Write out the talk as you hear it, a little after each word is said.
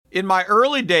In my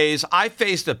early days, I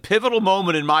faced a pivotal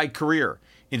moment in my career.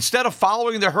 Instead of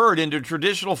following the herd into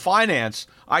traditional finance,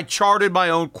 I charted my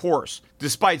own course.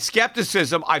 Despite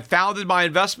skepticism, I founded my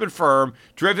investment firm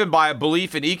driven by a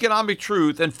belief in economic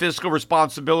truth and fiscal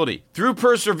responsibility. Through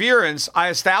perseverance, I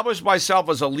established myself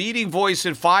as a leading voice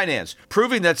in finance,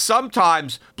 proving that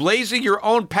sometimes blazing your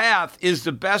own path is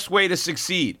the best way to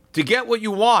succeed. To get what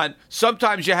you want,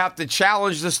 sometimes you have to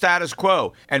challenge the status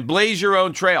quo and blaze your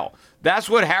own trail. That's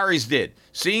what Harry's did.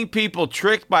 Seeing people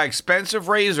tricked by expensive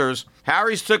razors,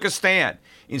 Harry's took a stand.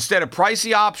 Instead of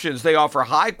pricey options, they offer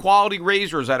high-quality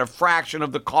razors at a fraction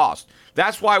of the cost.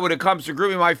 That's why when it comes to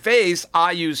grooming my face,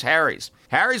 I use Harry's.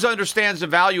 Harry's understands the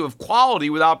value of quality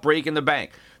without breaking the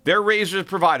bank. Their razors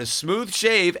provide a smooth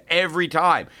shave every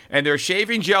time, and their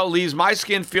shaving gel leaves my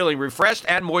skin feeling refreshed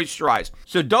and moisturized.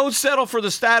 So don't settle for the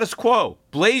status quo.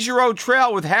 Blaze your own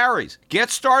trail with Harry's.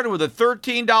 Get started with a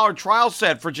 $13 trial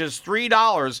set for just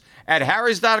 $3 at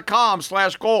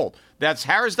harrys.com/gold. That's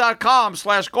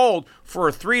harrys.com/gold for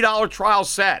a $3 trial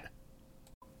set.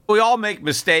 We all make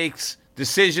mistakes,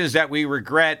 decisions that we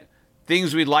regret,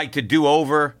 things we'd like to do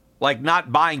over, like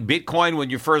not buying Bitcoin when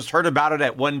you first heard about it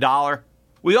at $1.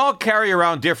 We all carry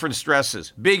around different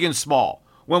stresses, big and small.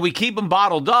 When we keep them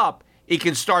bottled up, it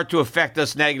can start to affect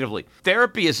us negatively.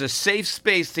 Therapy is a safe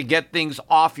space to get things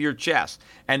off your chest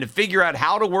and to figure out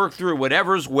how to work through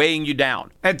whatever's weighing you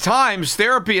down. At times,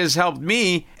 therapy has helped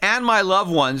me and my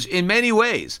loved ones in many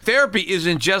ways. Therapy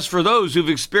isn't just for those who've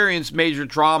experienced major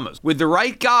traumas. With the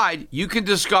right guide, you can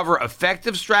discover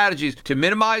effective strategies to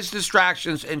minimize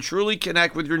distractions and truly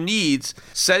connect with your needs,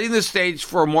 setting the stage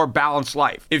for a more balanced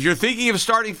life. If you're thinking of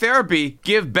starting therapy,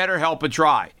 give BetterHelp a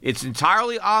try. It's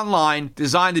entirely online,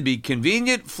 designed to be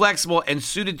convenient, flexible, and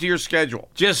suited to your schedule.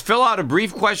 Just fill out a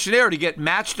brief questionnaire to get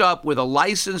matched up with a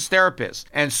licensed therapist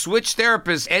and switch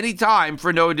therapists anytime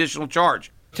for no additional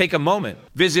charge. Take a moment.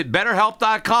 Visit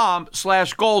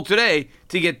BetterHelp.com/gold today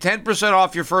to get 10%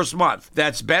 off your first month.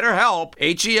 That's BetterHelp,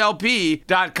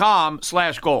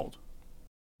 HELP.com/gold.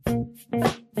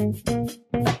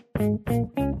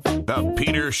 The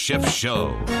Peter Schiff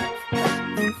Show.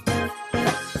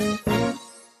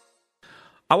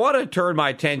 I want to turn my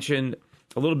attention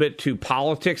a little bit to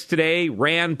politics today.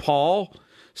 Rand Paul,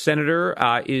 Senator,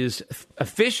 is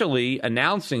officially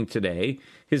announcing today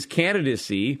his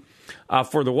candidacy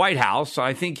for the White House.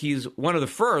 I think he's one of the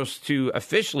first to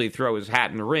officially throw his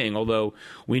hat in the ring, although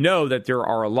we know that there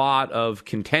are a lot of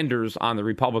contenders on the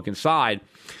Republican side.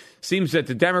 Seems that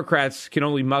the Democrats can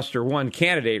only muster one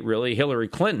candidate, really, Hillary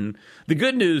Clinton. The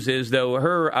good news is, though,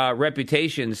 her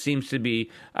reputation seems to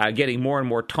be getting more and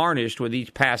more tarnished with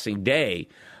each passing day.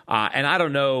 And I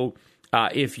don't know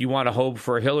if you want to hope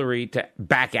for Hillary to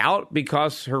back out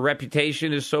because her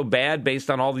reputation is so bad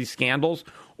based on all these scandals,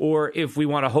 or if we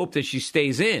want to hope that she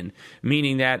stays in,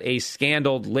 meaning that a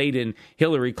scandal-laden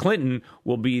Hillary Clinton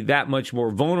will be that much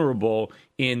more vulnerable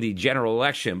in the general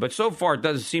election. But so far, it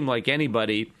doesn't seem like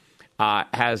anybody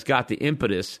has got the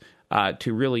impetus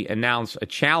to really announce a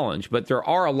challenge. But there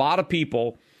are a lot of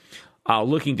people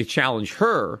looking to challenge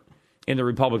her in the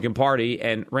Republican Party,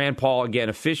 and Rand Paul, again,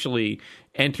 officially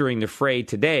entering the fray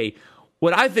today.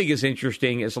 What I think is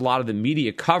interesting is a lot of the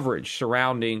media coverage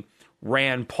surrounding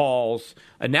Rand Paul's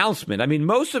announcement. I mean,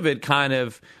 most of it kind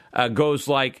of goes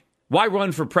like, why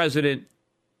run for president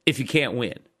if you can't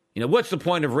win? You know, what's the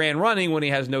point of Rand running when he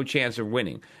has no chance of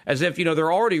winning? As if, you know,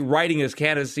 they're already writing his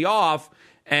candidacy off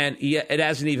and it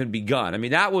hasn't even begun. I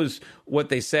mean, that was what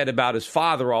they said about his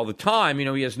father all the time. You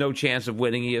know, he has no chance of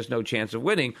winning. He has no chance of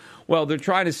winning. Well, they're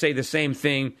trying to say the same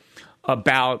thing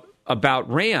about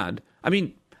Rand. I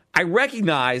mean, I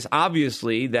recognize,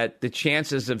 obviously, that the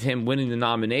chances of him winning the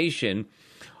nomination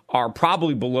are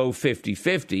probably below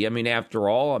 50-50. I mean, after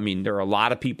all, there are a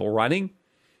lot of people running.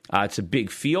 It's a big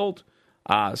field.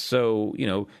 So, you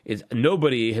know,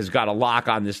 nobody has got a lock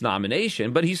on this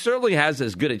nomination, but he certainly has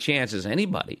as good a chance as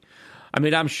anybody. I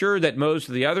mean, I'm sure that most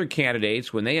of the other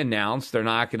candidates, when they announce, they're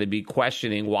not going to be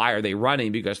questioning why are they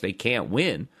running because they can't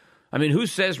win. I mean, who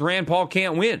says Rand Paul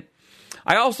can't win?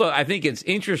 I think it's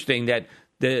interesting that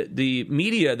the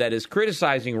media that is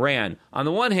criticizing Rand, on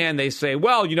the one hand, they say,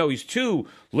 well, you know, he's too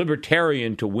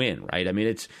libertarian to win, right? I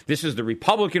mean, this is the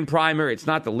Republican primary. It's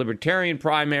not the Libertarian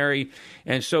primary.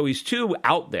 And so he's too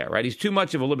out there, right? He's too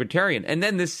much of a libertarian. And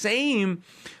then the same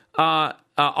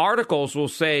articles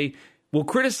will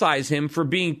criticize him for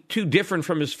being too different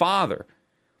from his father.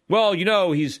 Well, you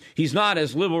know, he's not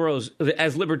as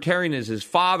libertarian as his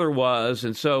father was,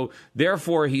 and so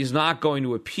therefore he's not going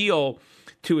to appeal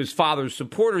to his father's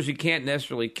supporters. He can't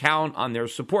necessarily count on their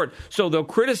support. So they're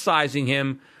criticizing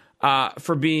him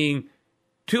for being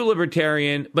too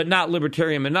libertarian, but not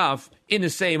libertarian enough in the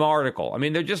same article. I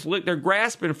mean, they're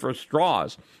grasping for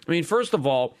straws. I mean, first of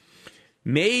all,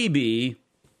 maybe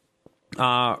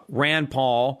Rand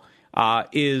Paul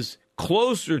is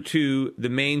closer to the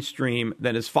mainstream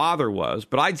than his father was,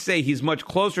 but I'd say he's much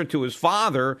closer to his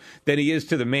father than he is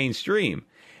to the mainstream.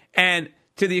 And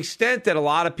to the extent that a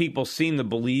lot of people seem to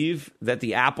believe that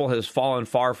the apple has fallen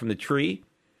far from the tree,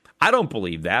 I don't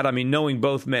believe that. I mean, knowing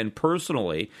both men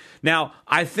personally. Now,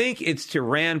 I think it's to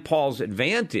Rand Paul's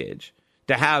advantage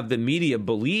to have the media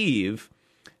believe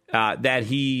that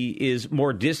he is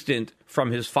more distant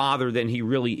from his father than he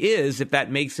really is, if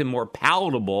that makes him more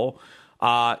palatable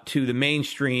to the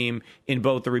mainstream in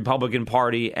both the Republican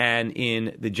Party and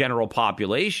in the general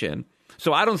population.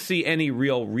 So I don't see any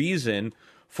real reason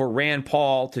for Rand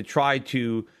Paul to try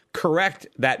to correct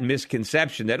that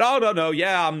misconception that, oh, no,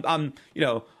 yeah,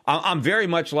 I'm very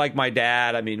much like my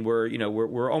dad. I mean,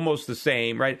 we're almost the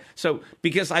same, right? So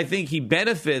because I think he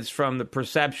benefits from the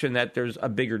perception that there's a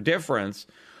bigger difference.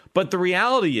 But the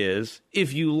reality is,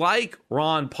 if you like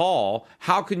Ron Paul,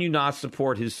 how can you not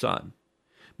support his son?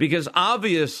 Because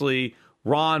obviously,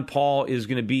 Ron Paul is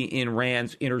going to be in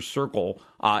Rand's inner circle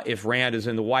if Rand is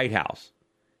in the White House.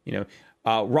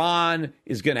 Ron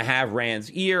is going to have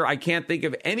Rand's ear. I can't think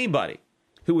of anybody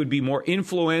who would be more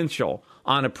influential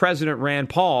on a President Rand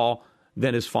Paul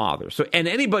than his father. So, and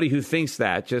anybody who thinks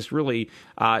that just really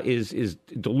is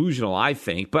delusional, I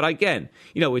think. But again,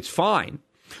 it's fine.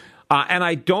 And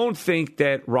I don't think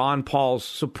that Ron Paul's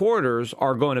supporters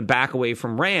are going to back away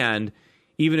from Rand,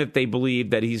 even if they believe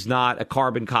that he's not a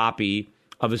carbon copy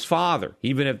of his father,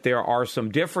 even if there are some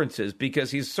differences,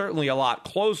 because he's certainly a lot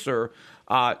closer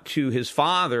to his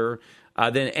father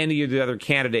than any of the other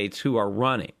candidates who are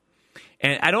running.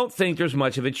 And I don't think there's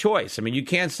much of a choice. I mean, you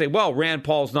can't say, well, Rand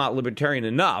Paul's not libertarian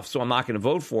enough, so I'm not going to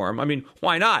vote for him. I mean,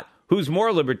 why not? Who's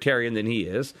more libertarian than he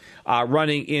is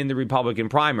running in the Republican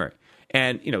primary?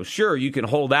 And, sure, you can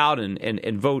hold out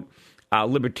and vote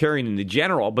libertarian in the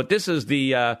general, but this is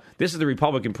the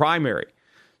Republican primary.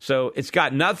 So it's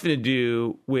got nothing to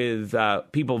do with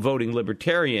people voting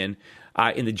libertarian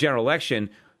in the general election.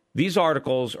 These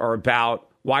articles are about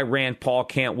why Rand Paul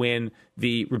can't win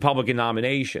the Republican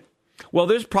nomination. Well,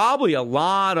 there's probably a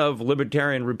lot of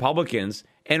libertarian Republicans,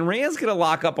 and Rand's going to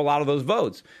lock up a lot of those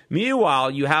votes.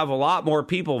 Meanwhile, you have a lot more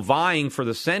people vying for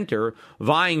the center,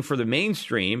 vying for the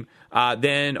mainstream,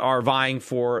 than are vying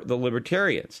for the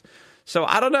libertarians. So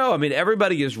I don't know. I mean,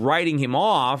 everybody is writing him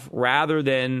off rather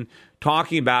than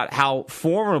talking about how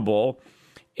formidable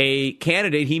a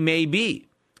candidate he may be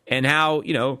and how,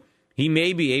 he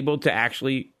may be able to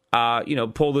actually,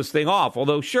 pull this thing off.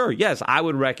 Although, sure, yes, I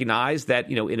would recognize that,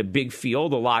 in a big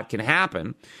field, a lot can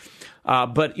happen.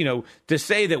 But, to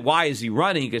say that why is he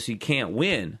running because he can't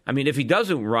win? I mean, if he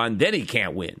doesn't run, then he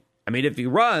can't win. I mean, if he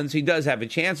runs, he does have a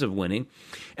chance of winning.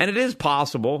 And it is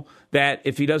possible that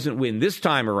if he doesn't win this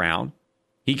time around,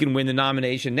 he can win the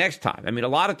nomination next time. I mean, a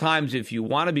lot of times if you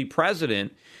want to be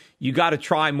president, you got to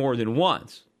try more than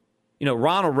once.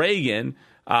 Ronald Reagan,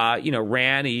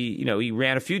 ran. He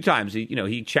ran a few times.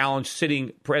 He challenged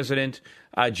sitting President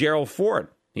Gerald Ford.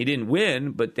 He didn't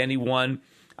win, but then he won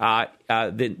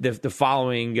the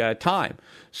following time.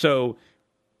 So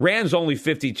Rand's only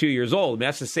 52 years old. I mean,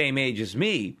 that's the same age as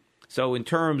me. So in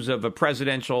terms of a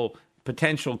presidential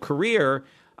potential career,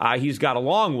 he's got a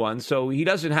long one. So he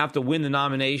doesn't have to win the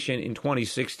nomination in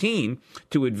 2016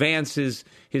 to advance his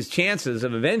chances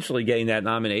of eventually getting that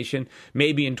nomination,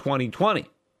 maybe in 2020.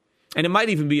 And it might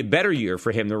even be a better year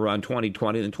for him to run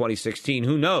 2020 than 2016.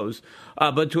 Who knows?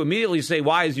 But to immediately say,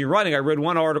 why is he running? I read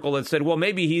one article that said, well,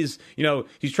 maybe he's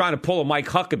trying to pull a Mike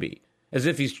Huckabee, as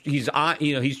if he's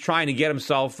trying to get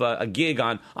himself a gig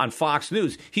on Fox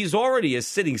News. He's already a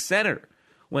sitting senator.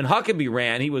 When Huckabee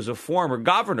ran, he was a former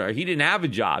governor. He didn't have a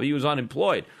job. He was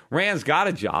unemployed. Rand's got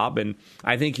a job, and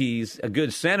I think he's a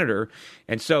good senator.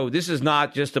 And so this is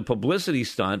not just a publicity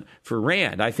stunt for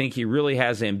Rand. I think he really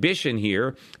has ambition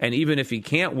here. And even if he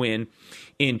can't win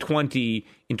in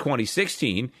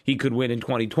 2016, he could win in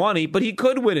 2020, but he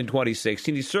could win in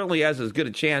 2016. He certainly has as good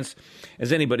a chance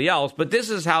as anybody else. But this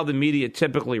is how the media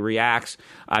typically reacts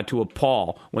to a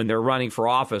Paul when they're running for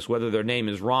office, whether their name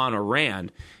is Ron or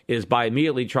Rand, is by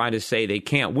immediately trying to say they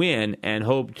can't win and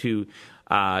hope to,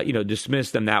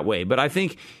 dismiss them that way. But I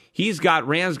think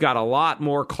Rand's got a lot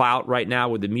more clout right now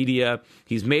with the media.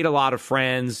 He's made a lot of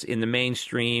friends in the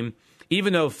mainstream,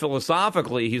 even though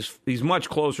philosophically he's much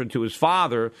closer to his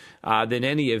father than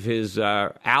any of his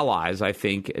allies, I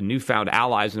think, newfound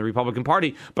allies in the Republican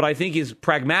Party. But I think he's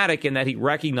pragmatic in that he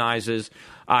recognizes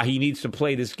he needs to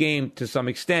play this game to some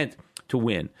extent to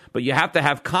win. But you have to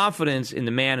have confidence in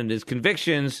the man and his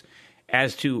convictions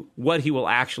as to what he will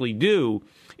actually do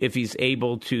if he's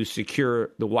able to secure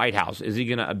the White House. Is he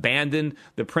going to abandon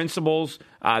the principles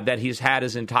that he's had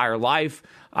his entire life,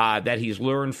 that he's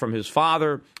learned from his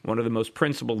father, one of the most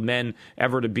principled men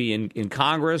ever to be in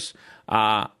Congress?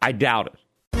 I doubt it.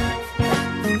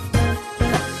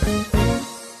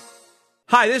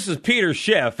 Hi, this is Peter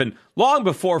Schiff, and long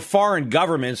before foreign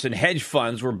governments and hedge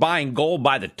funds were buying gold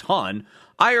by the ton,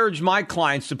 I urged my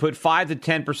clients to put 5 to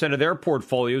 10% of their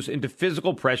portfolios into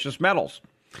physical precious metals.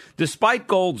 Despite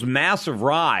gold's massive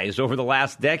rise over the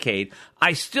last decade,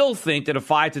 I still think that a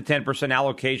 5 to 10%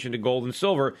 allocation to gold and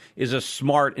silver is a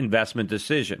smart investment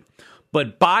decision.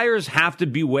 But buyers have to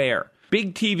beware.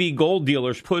 Big TV gold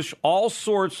dealers push all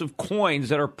sorts of coins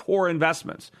that are poor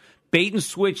investments. Bait and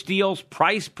switch deals,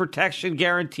 price protection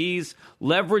guarantees,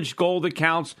 leveraged gold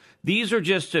accounts. These are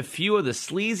just a few of the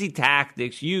sleazy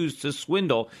tactics used to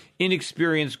swindle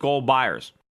inexperienced gold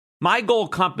buyers. My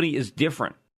gold company is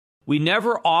different. We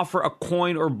never offer a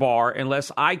coin or bar unless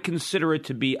I consider it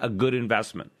to be a good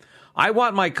investment. I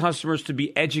want my customers to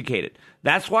be educated.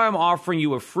 That's why I'm offering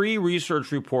you a free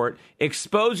research report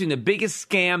exposing the biggest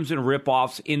scams and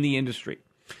ripoffs in the industry.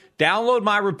 Download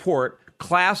my report,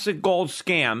 Classic Gold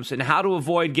Scams and How to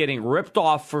Avoid Getting Ripped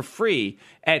Off, for free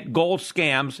at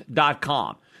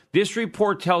goldscams.com. This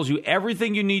report tells you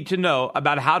everything you need to know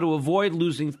about how to avoid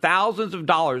losing thousands of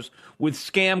dollars with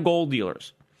scam gold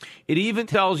dealers. It even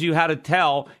tells you how to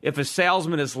tell if a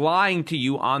salesman is lying to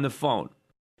you on the phone.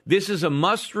 This is a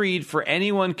must-read for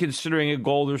anyone considering a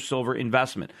gold or silver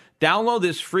investment. Download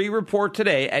this free report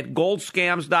today at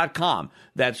goldscams.com.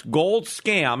 That's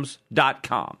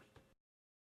goldscams.com.